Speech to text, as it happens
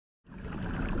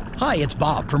Hi, it's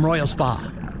Bob from Royal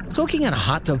Spa. Soaking in a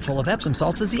hot tub full of Epsom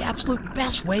salts is the absolute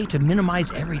best way to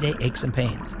minimize everyday aches and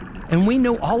pains. And we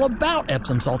know all about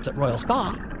Epsom salts at Royal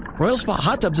Spa. Royal Spa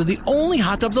hot tubs are the only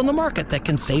hot tubs on the market that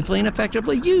can safely and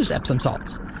effectively use Epsom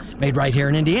salts. Made right here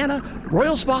in Indiana,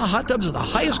 Royal Spa hot tubs are the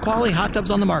highest quality hot tubs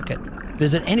on the market.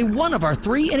 Visit any one of our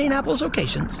 3 Indianapolis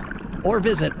locations or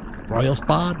visit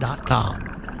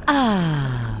royalspa.com.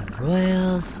 Ah,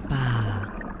 Royal Spa.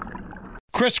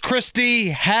 Christie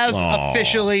has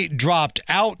officially dropped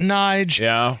out, Nige.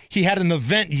 Yeah. He had an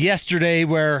event yesterday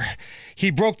where he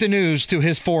broke the news to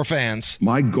his 4 fans.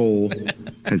 My goal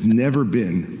has never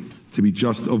been to be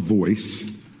just a voice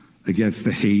against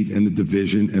the hate and the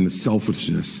division and the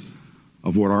selfishness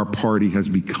of what our party has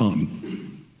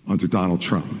become under Donald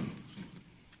Trump.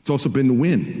 It's also been to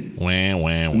win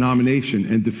the nomination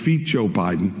and defeat Joe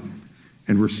Biden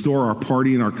and restore our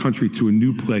party and our country to a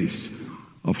new place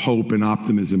of hope and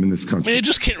optimism in this country. I mean, you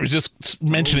just can't resist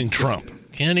mentioning Trump,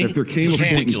 can he? If there came a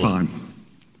point in time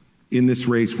in this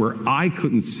race where I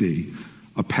couldn't see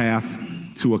a path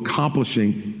to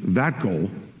accomplishing that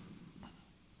goal,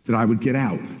 that I would get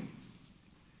out.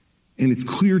 And it's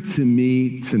clear to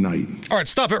me tonight. All right,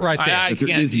 stop it right there.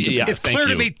 It's clear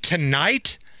to me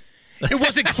tonight. It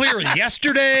wasn't clear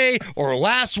yesterday or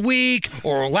last week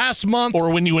or last month.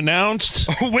 Or when you announced.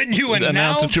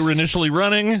 Announced that you were initially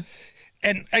running.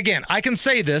 And again, I can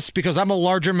say this because I'm a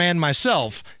larger man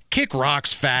myself. Kick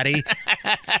rocks, fatty.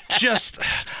 Just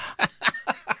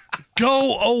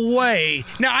go away.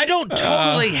 Now, I don't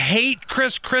totally hate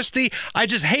Christie. I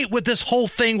just hate what this whole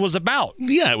thing was about.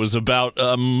 Yeah, it was about,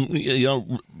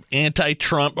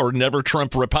 anti-Trump or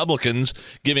never-Trump Republicans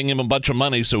giving him a bunch of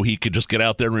money so he could just get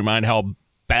out there and remind how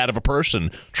bad of a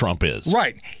person Trump is.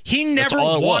 Right. He never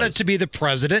wanted to be the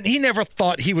president. He never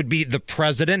thought he would be the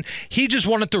president. He just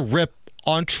wanted to rip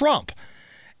on Trump.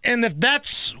 And if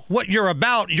that's what you're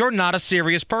about, you're not a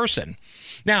serious person.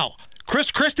 Now,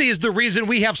 Christie is the reason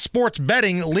we have sports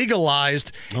betting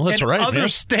legalized in other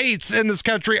states in this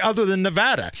country other than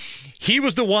Nevada. He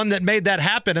was the one that made that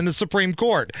happen in the Supreme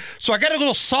Court. So I got a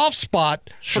little soft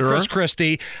spot for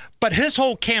Christie, but his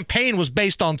whole campaign was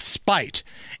based on spite,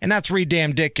 and that's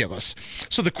ridiculous.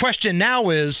 So the question now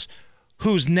is,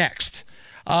 who's next?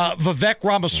 Vivek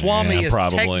Ramaswamy is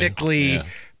technically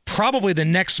probably the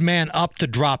next man up to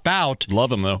drop out.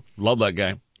 Love him, though. Love that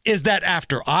guy. Is that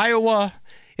after Iowa?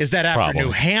 Is that after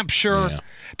New Hampshire? Yeah.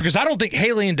 Because I don't think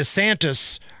Haley and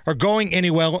DeSantis are going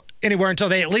anywhere until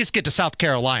they at least get to South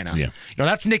Carolina. Yeah.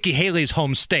 That's Nikki Haley's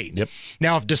home state. Yep.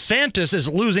 Now, if DeSantis is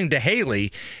losing to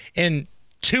Haley in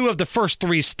 2 of the first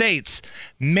 3 states,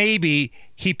 maybe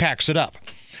he packs it up.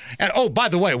 And, oh, by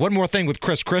the way, one more thing with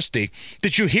Christie.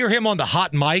 Did you hear him on the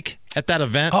hot mic at that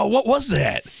event? Oh, what was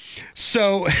that?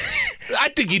 So I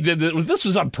think he did this. This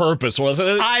was on purpose, wasn't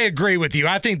it? I agree with you.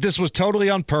 I think this was totally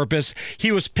on purpose.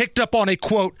 He was picked up on a,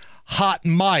 quote, hot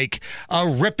mic,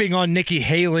 ripping on Nikki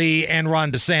Haley and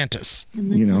Ron DeSantis. And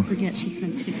let's not forget she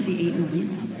spent $68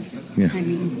 million. Yeah. I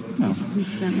mean, we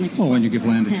spent when you give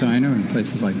land to China and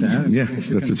places like that. Yeah,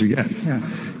 that's what you get. Yeah,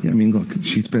 I mean, look,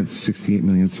 she spent $68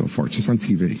 million so far, just on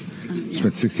TV.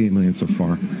 Spent $68 million so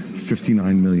far,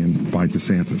 $59 million by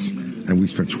DeSantis, and we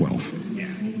spent $12.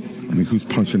 I mean, who's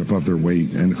punching above their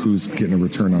weight and who's getting a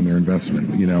return on their investment,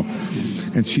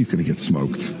 And she's going to get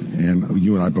smoked, and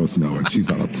you and I both know it. She's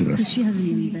not up to this. She hasn't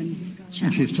even been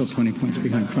checked. She's still 20 points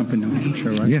behind Trump in New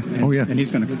Hampshire, right? Yeah. And he's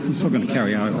still going to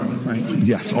carry Iowa, right?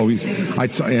 Yes. Always. I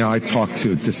talked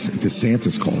to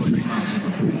DeSantis called me,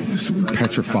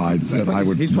 petrified that I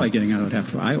would. He's probably getting out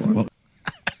after Iowa. Well,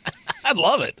 I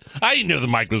love it. I didn't know the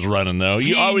mic was running, though.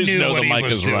 You always know the mic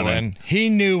is running. He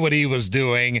knew what he was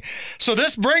doing. So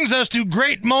this brings us to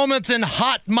great moments in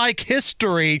hot mic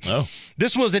history. Oh.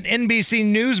 This was an NBC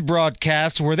News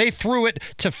broadcast where they threw it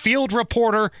to field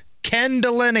reporter Ken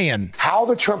Delinian. How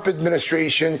the Trump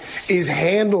administration is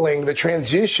handling the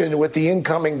transition with the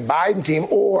incoming Biden team,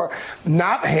 or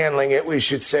not handling it, we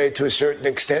should say, to a certain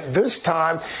extent. This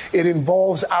time, it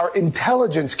involves our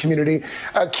intelligence community.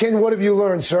 Ken, what have you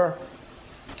learned, sir?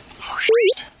 Oh,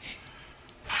 shit.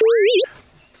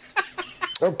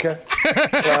 Okay.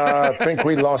 I think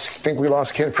we lost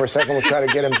Ken for a second. We'll try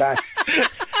to get him back.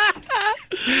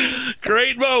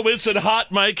 Great moments in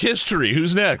hot mic history.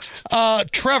 Who's next?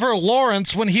 Trevor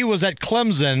Lawrence, when he was at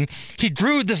Clemson, he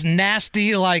grew this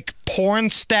nasty, porn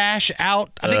stash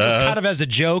out. I think it was kind of as a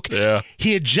joke. Yeah.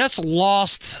 He had just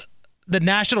lost the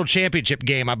national championship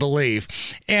game, I believe,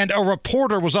 and a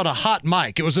reporter was on a hot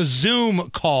mic. It was a Zoom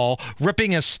call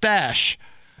ripping his stash.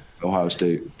 Ohio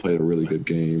State played a really good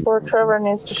game. Poor Trevor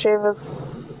needs to shave his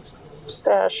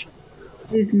stash.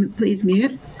 Please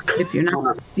mute if you're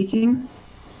not speaking.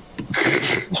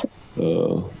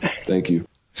 Thank you.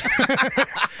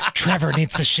 Trevor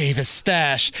needs to shave his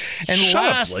stash. And Shut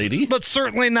last, up, lady. but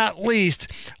certainly not least,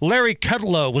 Larry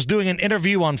Kudlow was doing an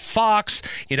interview on Fox.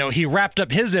 He wrapped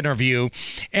up his interview,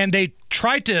 and they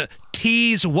tried to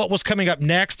tease what was coming up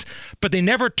next, but they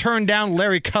never turned down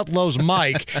Larry Kudlow's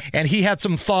mic, and he had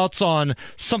some thoughts on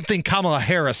something Kamala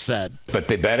Harris said. But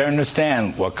they better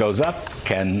understand what goes up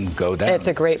can go down. It's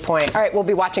a great point. All right, we'll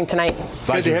be watching tonight.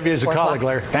 Good to have you as a colleague,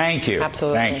 Larry. Thank you.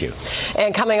 Absolutely. Thank you.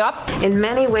 And coming up, in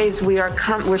many ways,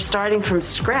 we're starting from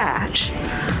scratch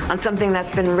on something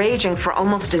that's been raging for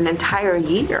almost an entire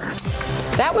year.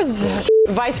 that was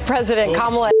Vice President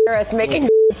Kamala Harris making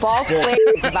false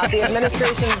claims about the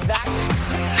administration's vaccine.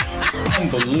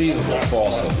 Unbelievable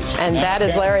falsehoods. And that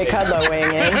is Larry Kudlow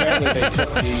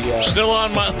weighing in. Still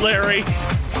on my Larry.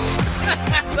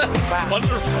 Wow.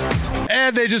 Wonderful.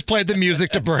 And they just played the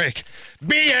music to break.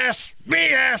 BS!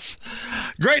 BS!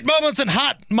 Great moments in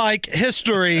hot mic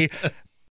history.